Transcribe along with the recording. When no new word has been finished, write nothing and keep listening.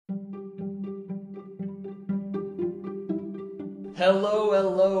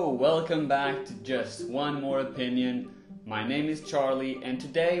Hello, welcome back to Just One More Opinion. My name is Charlie, and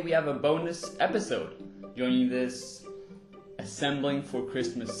today we have a bonus episode, joining this Assembling for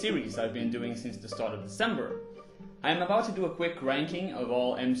Christmas series I've been doing since the start of December. I am about to do a quick ranking of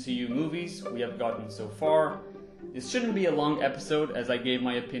all MCU movies we have gotten so far. This shouldn't be a long episode, as I gave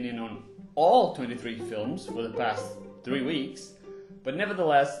my opinion on all 23 films for the past 3 weeks, but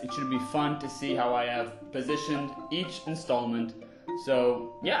nevertheless, it should be fun to see how I have positioned each installment.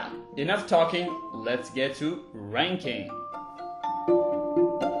 So yeah, enough talking, let's get to ranking.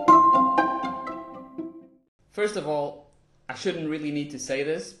 First of all, I shouldn't really need to say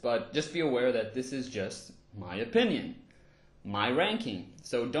this, but just be aware that this is just my opinion, my ranking.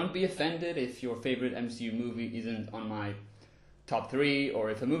 So don't be offended if your favorite MCU movie isn't on my top 3, or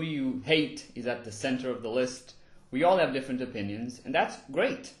if a movie you hate is at the center of the list. We all have different opinions, and that's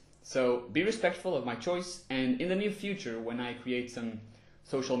great. So be respectful of my choice, and in the near future, when I create some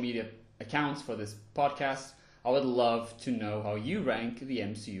social media accounts for this podcast, I would love to know how you rank the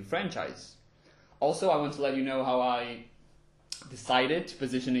MCU franchise. Also, I want to let you know how I decided to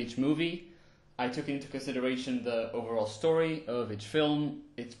position each movie. I took into consideration the overall story of each film,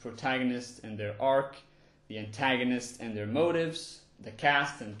 its protagonists and their arc, the antagonists and their motives, the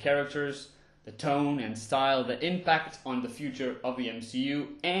cast and characters, the tone and style, the impact on the future of the MCU,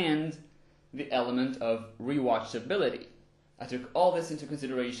 and the element of rewatchability. I took all this into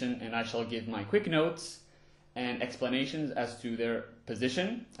consideration, and I shall give my quick notes and explanations as to their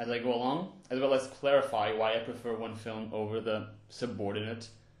position as I go along, as well as clarify why I prefer one film over the subordinate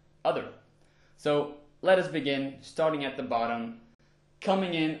other. So let us begin, starting at the bottom.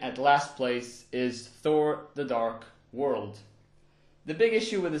 Coming in at last place is Thor: The Dark World. The big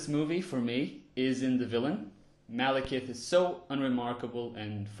issue with this movie, for me, is in the villain. Malekith is so unremarkable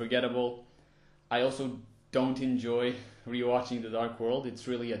and forgettable. I also don't enjoy rewatching The Dark World. It's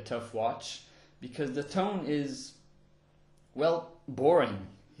really a tough watch, because the tone is, well, boring,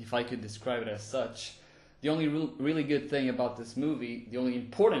 if I could describe it as such. The only really good thing about this movie, the only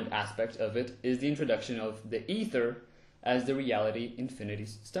important aspect of it, is the introduction of the Ether as the reality Infinity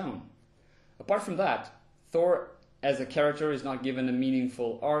Stone. Apart from that, Thor as a character is not given a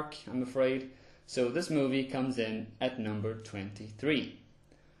meaningful arc, I'm afraid, so this movie comes in at number 23.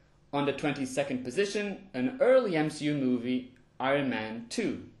 On the 22nd position, an early MCU movie, Iron Man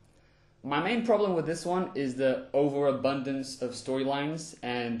 2. My main problem with this one is the overabundance of storylines,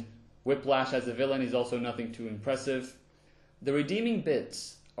 and Whiplash as a villain is also nothing too impressive. The redeeming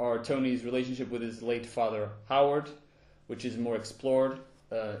bits are Tony's relationship with his late father, Howard, which is more explored,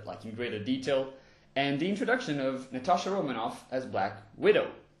 like in greater detail, and the introduction of Natasha Romanoff as Black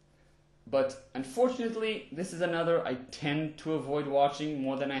Widow. But unfortunately, this is another I tend to avoid watching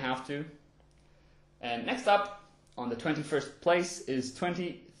more than I have to. And next up, on the 21st place, is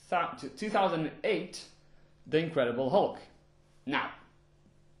 2008, The Incredible Hulk. Now,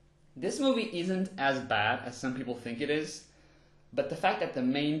 this movie isn't as bad as some people think it is, but the fact that the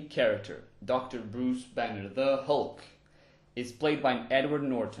main character, Dr. Bruce Banner, the Hulk, is played by Edward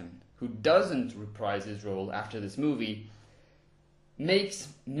Norton, who doesn't reprise his role after this movie, makes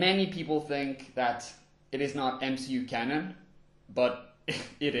many people think that it is not MCU canon, but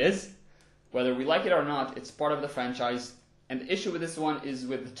it is. Whether we like it or not, it's part of the franchise, and the issue with this one is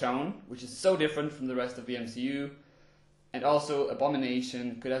with the tone, which is so different from the rest of the MCU, and also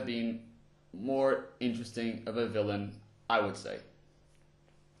Abomination could have been more interesting of a villain, I would say.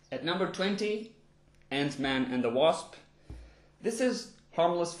 At number 20, Ant-Man and the Wasp. This is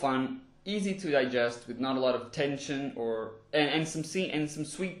harmless fun, easy to digest, with not a lot of tension and some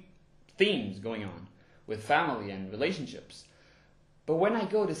sweet themes going on with family and relationships. But when I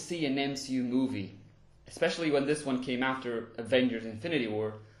go to see an MCU movie, especially when this one came after Avengers: Infinity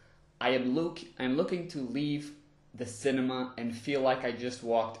War, I'm looking to leave the cinema and feel like I just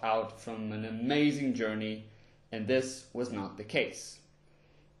walked out from an amazing journey, and this was not the case.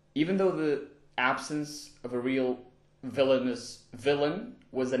 Even though the absence of a real villainous villain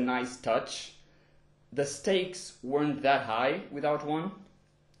was a nice touch, the stakes weren't that high without one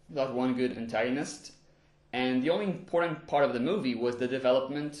good antagonist, and the only important part of the movie was the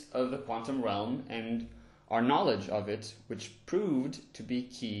development of the quantum realm and our knowledge of it, which proved to be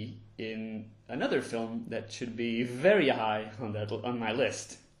key in another film that should be very high on my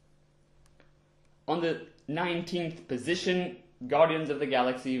list. On the 19th position, Guardians of the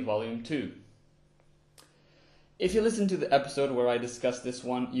Galaxy Volume 2. If you listen to the episode where I discussed this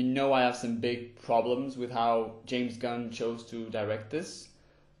one, you know I have some big problems with how James Gunn chose to direct this.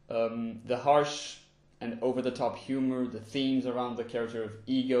 The harsh and over-the-top humor, the themes around the character of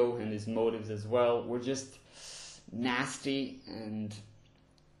Ego and his motives as well, were just nasty and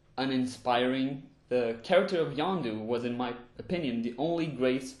uninspiring. The character of Yondu was, in my opinion, the only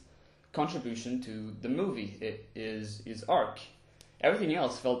great contribution to the movie. It is his arc. Everything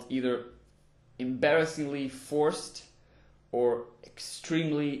else felt either embarrassingly forced or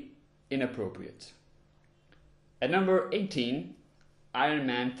extremely inappropriate. At number 18, Iron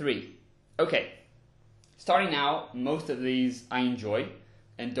Man 3. Okay, starting now, most of these I enjoy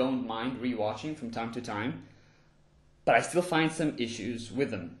and don't mind rewatching from time to time, but I still find some issues with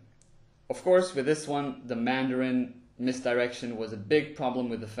them. Of course, with this one, the Mandarin misdirection was a big problem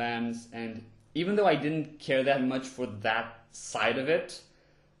with the fans, and even though I didn't care that much for that side of it,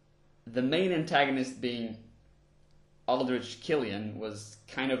 the main antagonist being Aldrich Killian was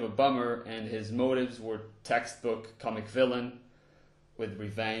kind of a bummer, and his motives were textbook comic villain with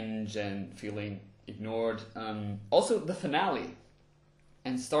revenge and feeling ignored. Also, the finale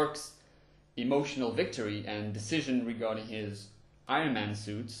and Stark's emotional victory and decision regarding his Iron Man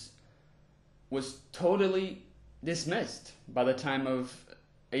suits was totally dismissed by the time of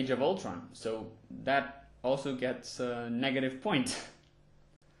Age of Ultron, so that also gets a negative point.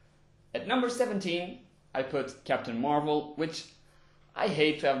 At number 17, I put Captain Marvel, which I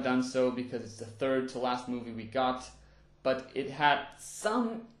hate to have done so because it's the third to last movie we got, but it had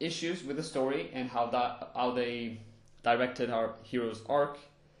some issues with the story and how they directed our hero's arc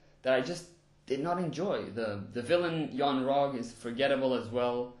that I just did not enjoy. The villain Yon-Rogg is forgettable as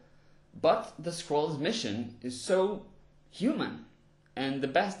well, but the Skrulls' mission is so human and the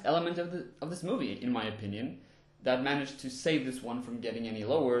best element of this movie, in my opinion, that managed to save this one from getting any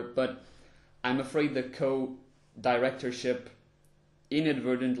lower, but I'm afraid the co-directorship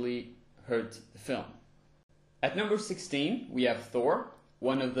inadvertently hurt the film. At number 16, we have Thor,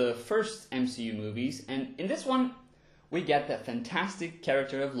 one of the first MCU movies, and in this one, we get the fantastic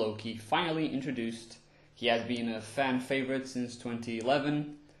character of Loki finally introduced. He has been a fan favorite since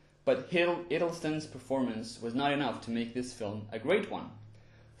 2011, but Hiddleston's performance was not enough to make this film a great one.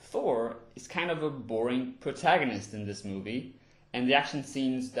 Thor is kind of a boring protagonist in this movie, and the action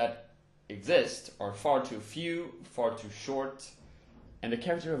scenes that exist are far too few, far too short, and the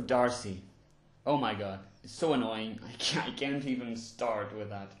character of Darcy, oh my god, it's so annoying. I can't even start with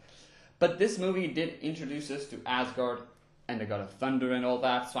that. But this movie did introduce us to Asgard and the God of Thunder and all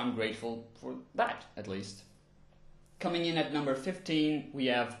that, so I'm grateful for that, at least. Coming in at number 15, we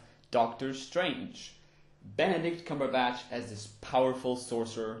have Doctor Strange. Benedict Cumberbatch as this powerful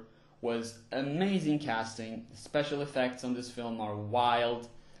sorcerer was amazing casting. The special effects on this film are wild,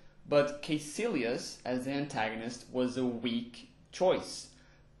 but Caecilius as the antagonist was a weak choice,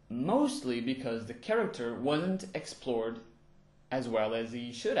 mostly because the character wasn't explored as well as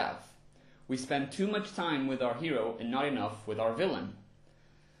he should have. We spent too much time with our hero and not enough with our villain.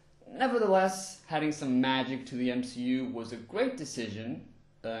 Nevertheless, adding some magic to the MCU was a great decision,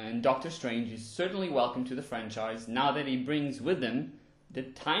 and Doctor Strange is certainly welcome to the franchise now that he brings with him the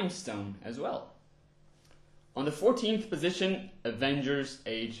Time Stone as well. On the 14th position, Avengers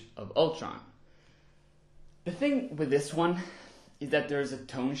Age of Ultron. The thing with this one is that there's a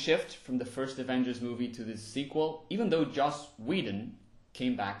tone shift from the first Avengers movie to this sequel, even though Joss Whedon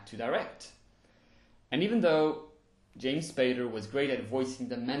came back to direct. And even though James Spader was great at voicing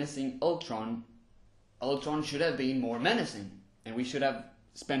the menacing Ultron, Ultron should have been more menacing, and we should have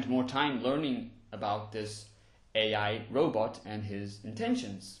spent more time learning about this AI robot and his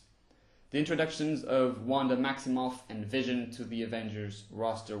intentions. The introductions of Wanda Maximoff and Vision to the Avengers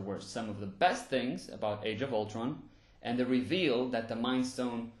roster were some of the best things about Age of Ultron, and the reveal that the Mind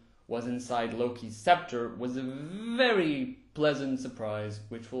Stone was inside Loki's scepter was a very pleasant surprise,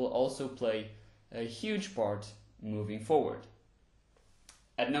 which will also play a huge part moving forward.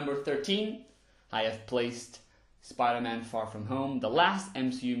 At number 13, I have placed Spider-Man Far From Home, the last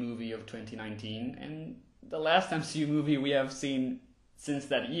MCU movie of 2019, and the last MCU movie we have seen since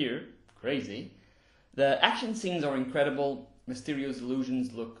that year. Crazy. The action scenes are incredible, Mysterio's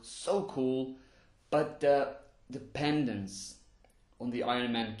illusions look so cool, but the dependence on the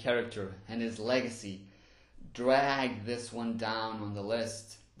Iron Man character and his legacy drag this one down on the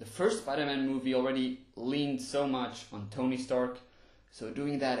list. The first Spider-Man movie already leaned so much on Tony Stark, so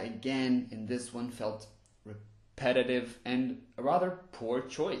doing that again in this one felt repetitive and a rather poor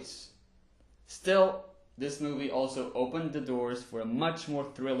choice. Still, this movie also opened the doors for a much more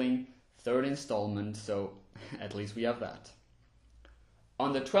thrilling third installment, so at least we have that.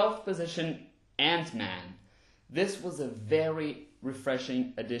 On the 12th position, Ant-Man. This was a very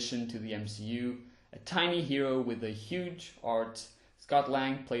refreshing addition to the MCU, a tiny hero with a huge heart. Scott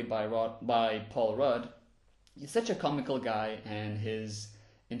Lang, played by Paul Rudd, is such a comical guy, and his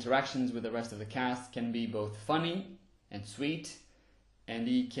interactions with the rest of the cast can be both funny and sweet, and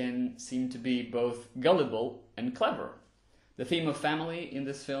he can seem to be both gullible and clever. The theme of family in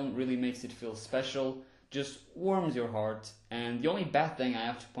this film really makes it feel special, just warms your heart, and the only bad thing I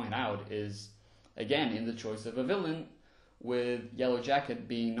have to point out is, again, in the choice of a villain, with Yellow Jacket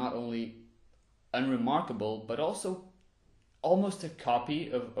being not only unremarkable, but also almost a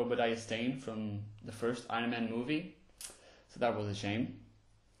copy of Obadiah Stane from the first Iron Man movie. So that was a shame.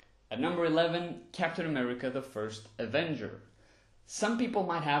 At number 11, Captain America the First Avenger. Some people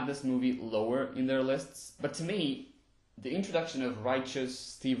might have this movie lower in their lists, but to me, the introduction of righteous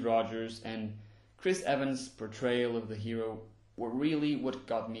Steve Rogers and Chris Evans' portrayal of the hero were really what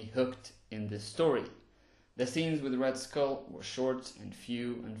got me hooked in this story. The scenes with Red Skull were short and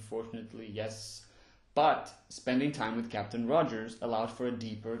few, unfortunately, yes, but spending time with Captain Rogers allowed for a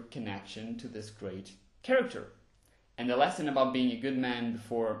deeper connection to this great character. And the lesson about being a good man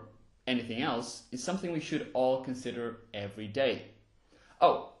before anything else is something we should all consider every day.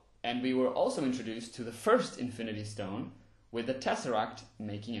 Oh, and we were also introduced to the first Infinity Stone, with the Tesseract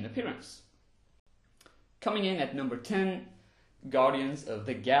making an appearance. Coming in at number 10, Guardians of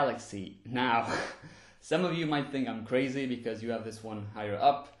the Galaxy. Now, some of you might think I'm crazy because you have this one higher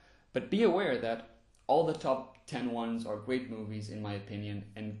up, but be aware that all the top 10 ones are great movies in my opinion,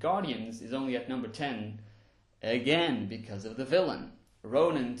 and Guardians is only at number 10, again because of the villain.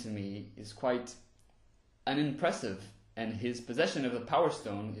 Ronan, to me, is quite unimpressive, and his possession of the Power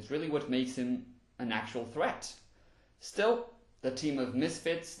Stone is really what makes him an actual threat. Still, the team of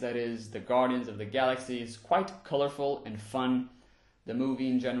misfits, that is, the Guardians of the Galaxy, is quite colorful and fun. The movie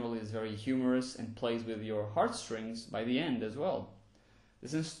in general is very humorous and plays with your heartstrings by the end as well.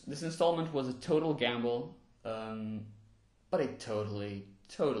 This installment was a total gamble, but it totally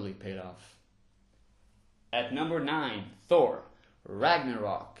paid off. At number 9, Thor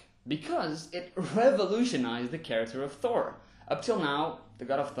Ragnarok, because it revolutionized the character of Thor. Up till now, the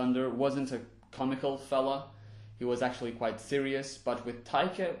God of Thunder wasn't a comical fella. He was actually quite serious, but with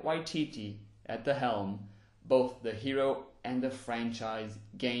Taika Waititi at the helm, both the hero and the franchise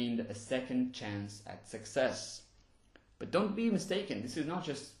gained a second chance at success. But don't be mistaken, this is not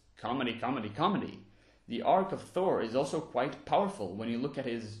just comedy. The arc of Thor is also quite powerful when you look at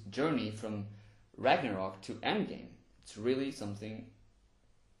his journey from Ragnarok to Endgame. It's really something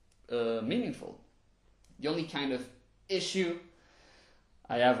meaningful. The only kind of issue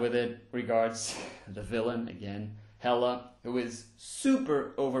I have with it regards the villain again, Hela, who is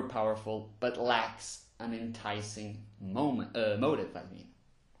super overpowerful but lacks an enticing motive.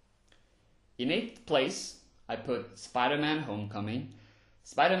 In 8th place, I put Spider-Man Homecoming.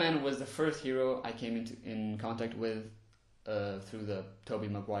 Spider-Man was the first hero I came in contact with through the Tobey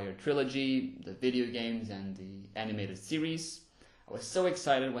Maguire trilogy, the video games, and the animated series. I was so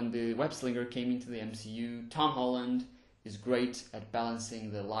excited when the web-slinger came into the MCU. Tom Holland is great at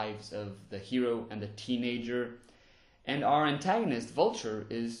balancing the lives of the hero and the teenager. And our antagonist, Vulture,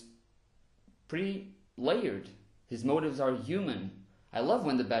 is pretty layered. His motives are human. I love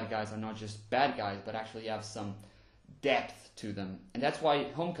when the bad guys are not just bad guys, but actually have some depth to them. And that's why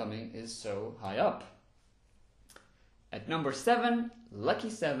Homecoming is so high up. At number 7, Lucky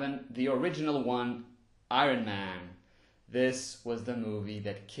 7, the original one, Iron Man. This was the movie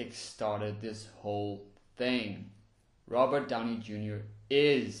that kick-started this whole thing. Robert Downey Jr.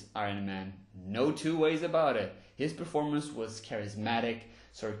 is Iron Man. No two ways about it. His performance was charismatic,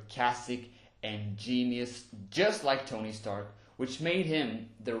 sarcastic, and genius, just like Tony Stark, which made him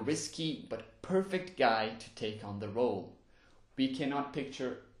the risky but perfect guy to take on the role. We cannot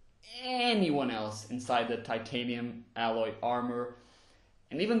picture anyone else inside the titanium alloy armor,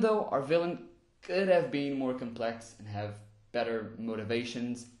 and even though our villain could have been more complex and have better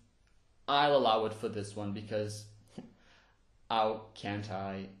motivations, I'll allow it for this one because how can't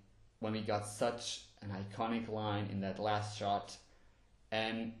I, when we got such an iconic line in that last shot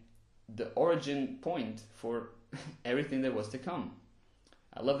and the origin point for everything that was to come.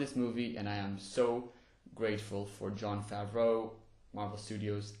 I love this movie, and I am so grateful for Jon Favreau, Marvel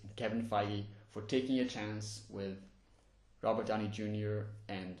Studios, and Kevin Feige for taking a chance with Robert Downey Jr.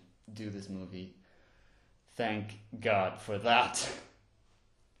 and do this movie. Thank God for that.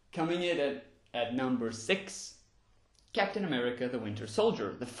 Coming in at number 6, Captain America the Winter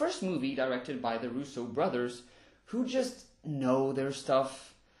Soldier, the first movie directed by the Russo brothers, who just know their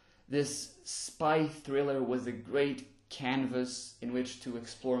stuff. This spy thriller was a great canvas in which to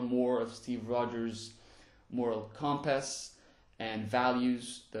explore more of Steve Rogers' moral compass and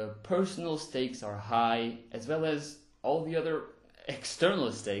values. The personal stakes are high, as well as all the other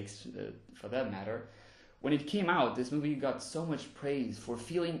external stakes, for that matter, when it came out, this movie got so much praise for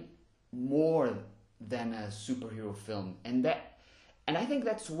feeling more than a superhero film, and I think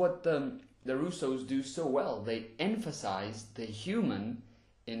that's what the Russos do so well. They emphasize the human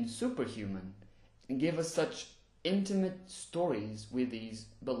in superhuman and give us such intimate stories with these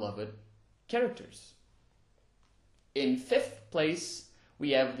beloved characters. In fifth place,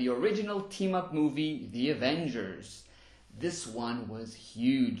 we have the original team-up movie, The Avengers. This one was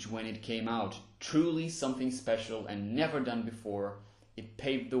huge when it came out. Truly something special and never done before. It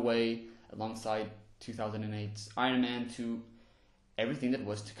paved the way, alongside 2008's Iron Man, to everything that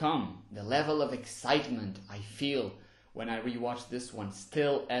was to come. The level of excitement I feel when I rewatch this one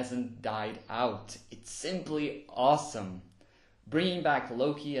still hasn't died out. It's simply awesome. Bringing back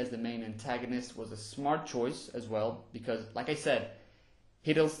Loki as the main antagonist was a smart choice as well, because, like I said,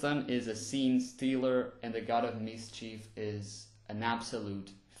 Hiddleston is a scene stealer and the God of Mischief is an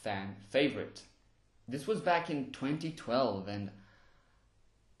absolute fan favorite. This was back in 2012, and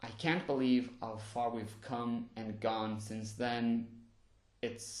I can't believe how far we've come and gone since then.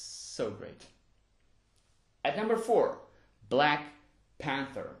 It's so great. At number 4, Black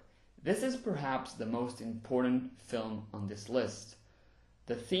Panther. This is perhaps the most important film on this list.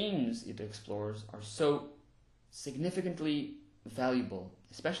 The themes it explores are so significantly valuable,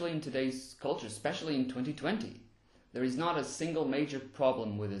 especially in today's culture, especially in 2020. There is not a single major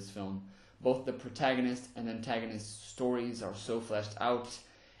problem with this film. Both the protagonist and antagonist stories are so fleshed out,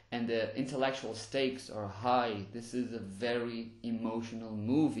 and the intellectual stakes are high. This is a very emotional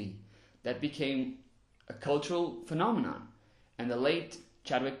movie that became a cultural phenomenon. And the late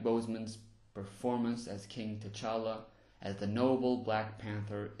Chadwick Boseman's performance as King T'Challa, as the noble Black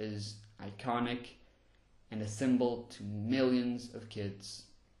Panther, is iconic and a symbol to millions of kids.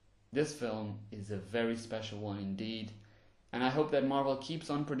 This film is a very special one indeed, and I hope that Marvel keeps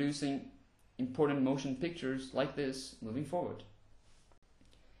on producing important motion pictures like this moving forward.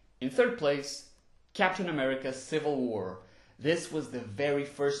 In third place, Captain America Civil War. This was the very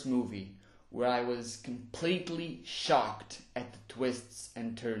first movie where I was completely shocked at the twists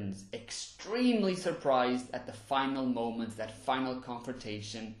and turns, extremely surprised at the final moments, that final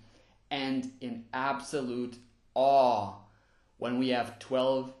confrontation, and in absolute awe when we have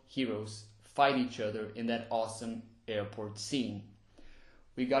 12 heroes fight each other in that awesome airport scene.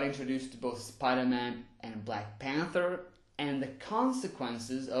 We got introduced to both Spider-Man and Black Panther, and the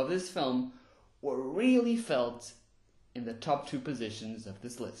consequences of this film were really felt in the top 2 positions of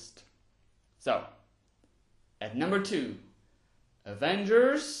this list. So, at number 2,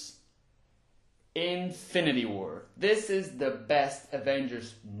 Avengers Infinity War. This is the best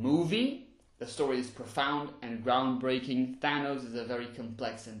Avengers movie. The story is profound and groundbreaking. Thanos is a very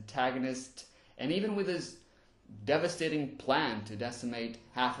complex antagonist, and even with his devastating plan to decimate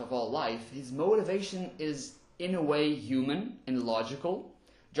half of all life, his motivation is in a way human and logical.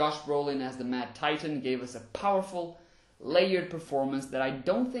 Josh Brolin as the Mad Titan gave us a powerful, layered performance that I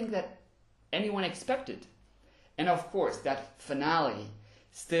don't think that anyone expected. And of course, that finale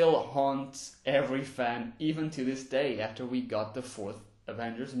still haunts every fan, even to this day, after we got the 4th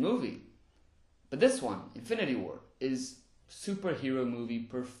Avengers movie. But this one, Infinity War, is superhero movie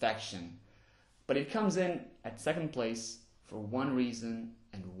perfection. But it comes in at second place for one reason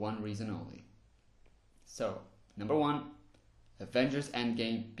and one reason only. So, number 1, Avengers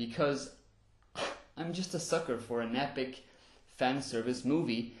Endgame, because I'm just a sucker for an epic fan service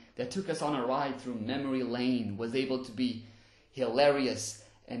movie that took us on a ride through memory lane, was able to be hilarious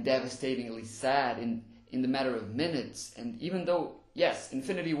and devastatingly sad in the matter of minutes. And even though, yes,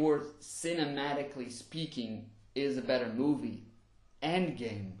 Infinity War, cinematically speaking, is a better movie,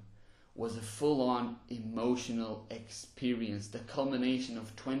 Endgame was a full-on emotional experience, the culmination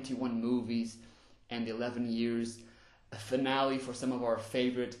of 21 movies and 11 years, a finale for some of our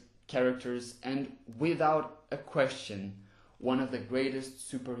favorite characters, and without a question, one of the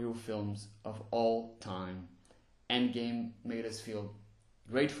greatest superhero films of all time. Endgame made us feel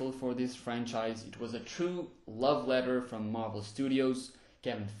grateful for this franchise. It was a true love letter from Marvel Studios,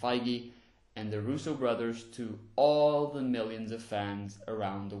 Kevin Feige, and the Russo brothers to all the millions of fans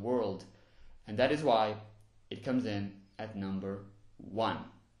around the world. And that is why it comes in at number 1.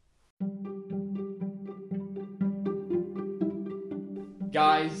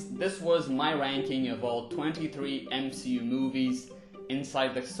 Guys, this was my ranking of all 23 MCU movies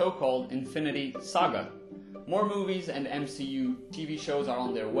inside the so-called Infinity Saga. More movies and MCU TV shows are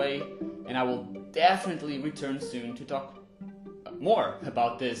on their way, and I will definitely return soon to talk more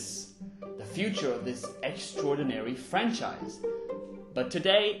about this, the future of this extraordinary franchise. But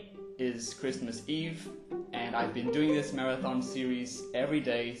today is Christmas Eve, and I've been doing this marathon series every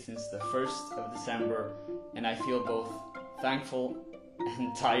day since the 1st of December and I feel both thankful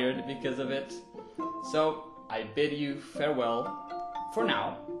and tired because of it. So I bid you farewell for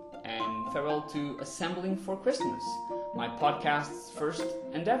now, and farewell to Assembling for Christmas, my podcast's first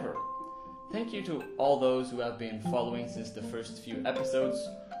endeavor. Thank you to all those who have been following since the first few episodes,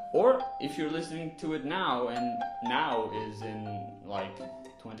 or if you're listening to it now, and now is in like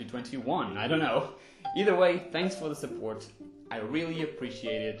 2021, I don't know. Either way, thanks for the support. I really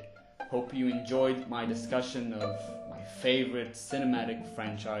appreciate it. Hope you enjoyed my discussion of my favorite cinematic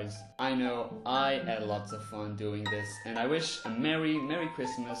franchise. I know I had lots of fun doing this, and I wish a Merry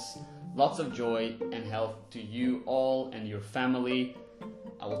Christmas, lots of joy and health to you all and your family.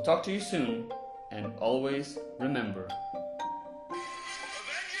 I will talk to you soon, and always remember,